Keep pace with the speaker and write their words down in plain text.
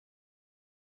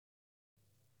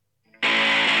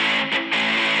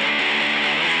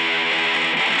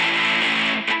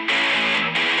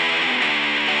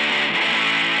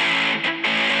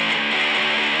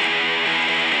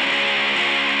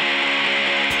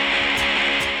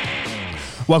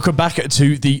Welcome back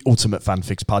to the Ultimate Fan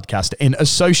Fix podcast in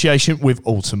association with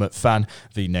Ultimate Fan,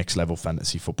 the next level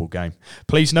fantasy football game.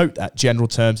 Please note that general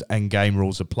terms and game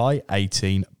rules apply,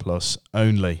 18 plus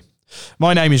only.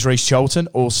 My name is Reece Cholton,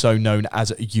 also known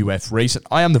as UF Reece, and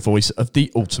I am the voice of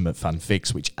the Ultimate Fan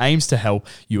Fix, which aims to help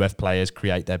UF players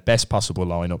create their best possible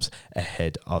lineups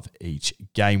ahead of each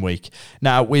game week.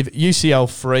 Now, with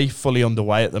UCL 3 fully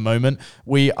underway at the moment,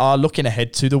 we are looking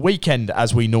ahead to the weekend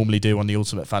as we normally do on the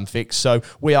Ultimate Fan Fix, so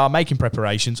we are making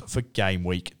preparations for game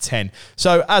week 10.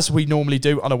 So, as we normally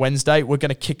do on a Wednesday, we're going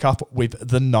to kick off with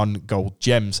the non-gold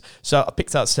gems. So, I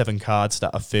picked out 7 cards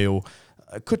that I feel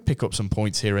could pick up some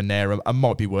points here and there and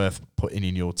might be worth putting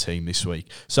in your team this week.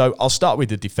 So I'll start with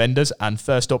the defenders, and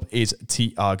first up is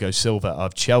Thiago Silva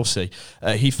of Chelsea.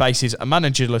 He faces a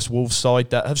managerless Wolves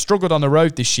side that have struggled on the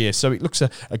road this year, so it looks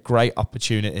a great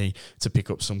opportunity to pick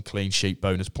up some clean sheet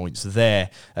bonus points there.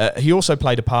 He also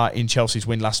played a part in Chelsea's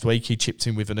win last week. He chipped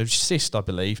in with an assist, I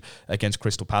believe, against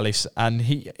Crystal Palace, and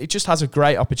it just has a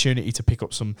great opportunity to pick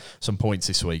up some points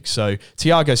this week. So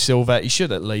Thiago Silva, he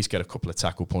should at least get a couple of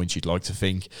tackle points you'd like to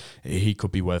think he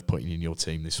could be worth putting in your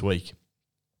team this week.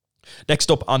 Next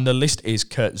up on the list is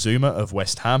Kurt Zouma of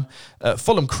West Ham.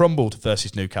 Fulham crumbled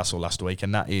versus Newcastle last week,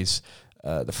 and that is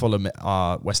the Fulham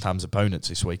are West Ham's opponents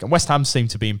this week. And West Ham seem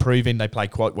to be improving. They played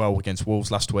quite well against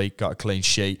Wolves last week, got a clean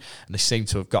sheet, and they seem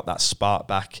to have got that spark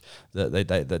back that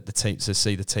the team to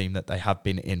see the team that they have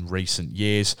been in recent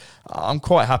years. I'm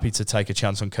quite happy to take a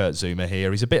chance on Kurt Zouma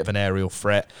here. He's a bit of an aerial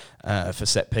threat for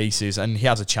set pieces, and he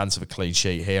has a chance of a clean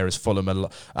sheet here as Fulham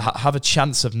have a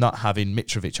chance of not having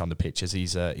Mitrovic on the pitch, as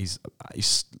he's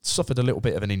suffered a little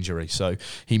bit of an injury, so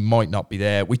he might not be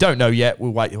there. We don't know yet.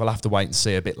 We'll have to wait and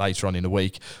see a bit later on in the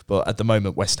week, but at the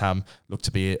moment West Ham look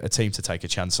to be a team to take a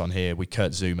chance on here with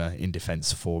Kurt Zouma in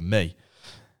defence for me.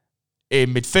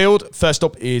 In midfield, first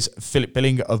up is Philip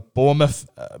Billing of Bournemouth.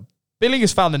 Billing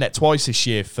has found the net twice this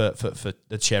year for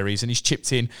the Cherries, and he's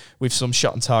chipped in with some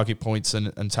shot and target points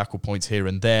and tackle points here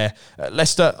and there.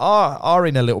 Leicester are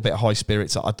in a little bit of high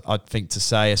spirits, I'd think to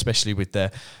say, especially with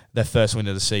their first win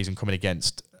of the season coming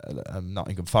against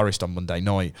Nottingham Forest on Monday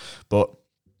night. But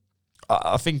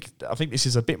I think this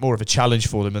is a bit more of a challenge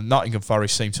for them, and Nottingham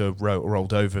Forest seem to have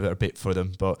rolled over a bit for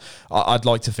them. But I'd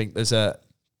like to think there's a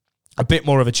bit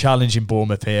more of a challenge in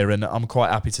Bournemouth here, and I'm quite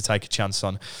happy to take a chance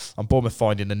on Bournemouth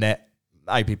finding the net.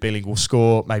 Maybe Billing will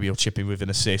score, maybe he'll chip in with an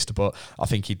assist, but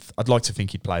I'd like to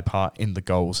think he'd play a part in the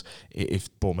goals if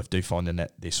Bournemouth do find the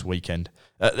net this weekend.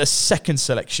 The second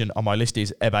selection on my list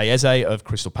is Ebe Eze of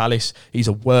Crystal Palace. He's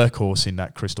a workhorse in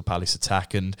that Crystal Palace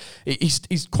attack, and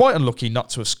he's quite unlucky not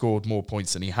to have scored more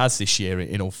points than he has this year,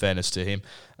 in all fairness to him.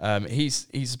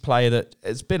 He's a player that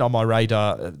has been on my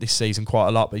radar this season quite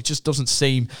a lot, but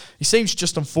he seems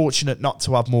just unfortunate not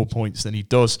to have more points than he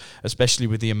does, especially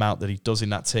with the amount that he does in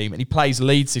that team. And he plays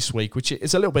Leeds this week, which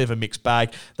is a little bit of a mixed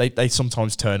bag. They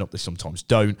sometimes turn up, they sometimes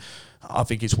don't. I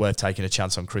think it's worth taking a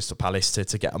chance on Crystal Palace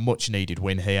to get a much-needed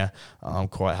win here. I'm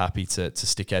quite happy to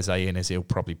stick Eze in, as he'll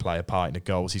probably play a part in the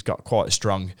goals. He's got quite a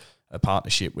strong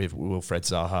partnership with Wilfred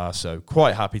Zaha, so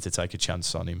quite happy to take a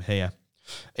chance on him here.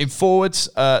 In forwards,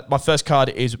 my first card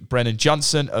is Brennan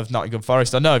Johnson of Nottingham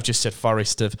Forest. I know I've just said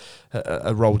Forest have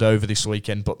rolled over this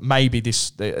weekend, but maybe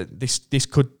this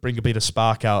could bring a bit of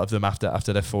spark out of them after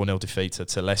their 4-0 defeat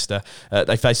to Leicester.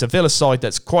 They face a Villa side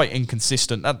that's quite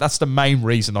inconsistent. That's the main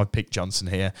reason I picked Johnson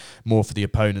here, more for the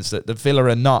opponents. That the Villa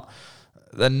are not...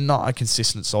 They're not a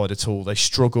consistent side at all. They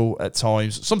struggle at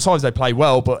times. Sometimes they play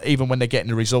well, but even when they're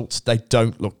getting the results, they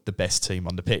don't look the best team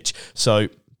on the pitch. So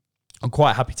I'm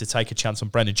quite happy to take a chance on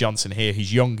Brennan Johnson here.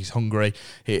 He's young, he's hungry.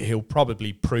 He'll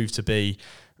probably prove to be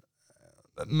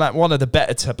one of the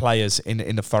better players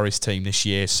in the Forest team this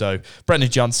year. So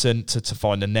Brennan Johnson to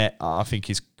find the net, I think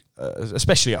is,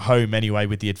 especially at home anyway,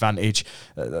 with the advantage.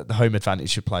 The home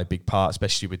advantage should play a big part,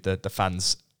 especially with the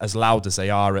fans as loud as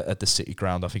they are at the City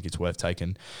ground. I think it's worth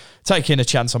taking a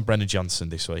chance on Brennan Johnson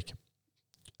this week.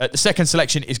 The second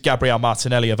selection is Gabriel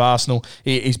Martinelli of Arsenal.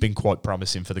 He's been quite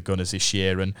promising for the Gunners this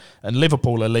year, and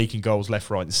Liverpool are leaking goals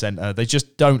left, right and centre. They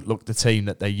just don't look the team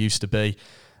that they used to be.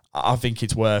 I think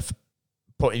it's worth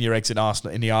putting your eggs in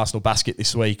the Arsenal basket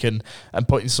this week and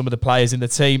putting some of the players in the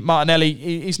team. Martinelli,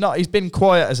 he's been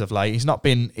quiet as of late.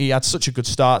 He had such a good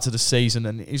start to the season,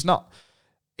 and he's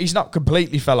not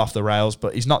completely fell off the rails,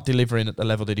 but he's not delivering at the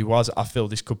level that he was. I feel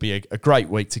this could be a great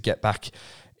week to get back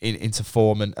into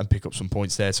form and pick up some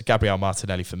points there. So Gabriel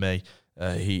Martinelli for me,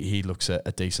 he looks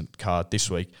a decent card this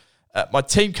week. My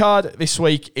team card this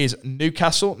week is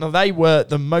Newcastle. Now, they were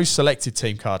the most selected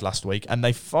team card last week, and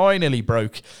they finally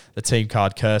broke the team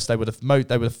card curse. They were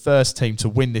the first team to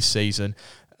win this season.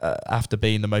 after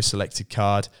being the most selected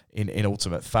card in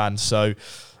Ultimate Fan. So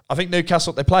I think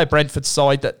Newcastle, they play a Brentford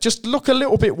side that just look a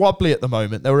little bit wobbly at the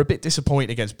moment. They were a bit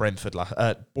disappointing against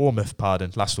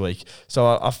Bournemouth last week.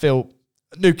 So I feel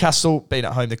Newcastle, being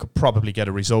at home, they could probably get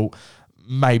a result.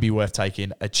 Maybe worth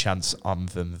taking a chance on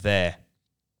them there.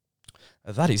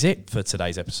 That is it for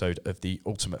today's episode of the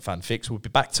Ultimate Fan Fix. We'll be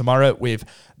back tomorrow with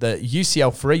the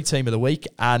UCL free team of the week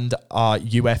and our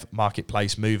UF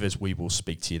marketplace movers. We will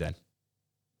speak to you then.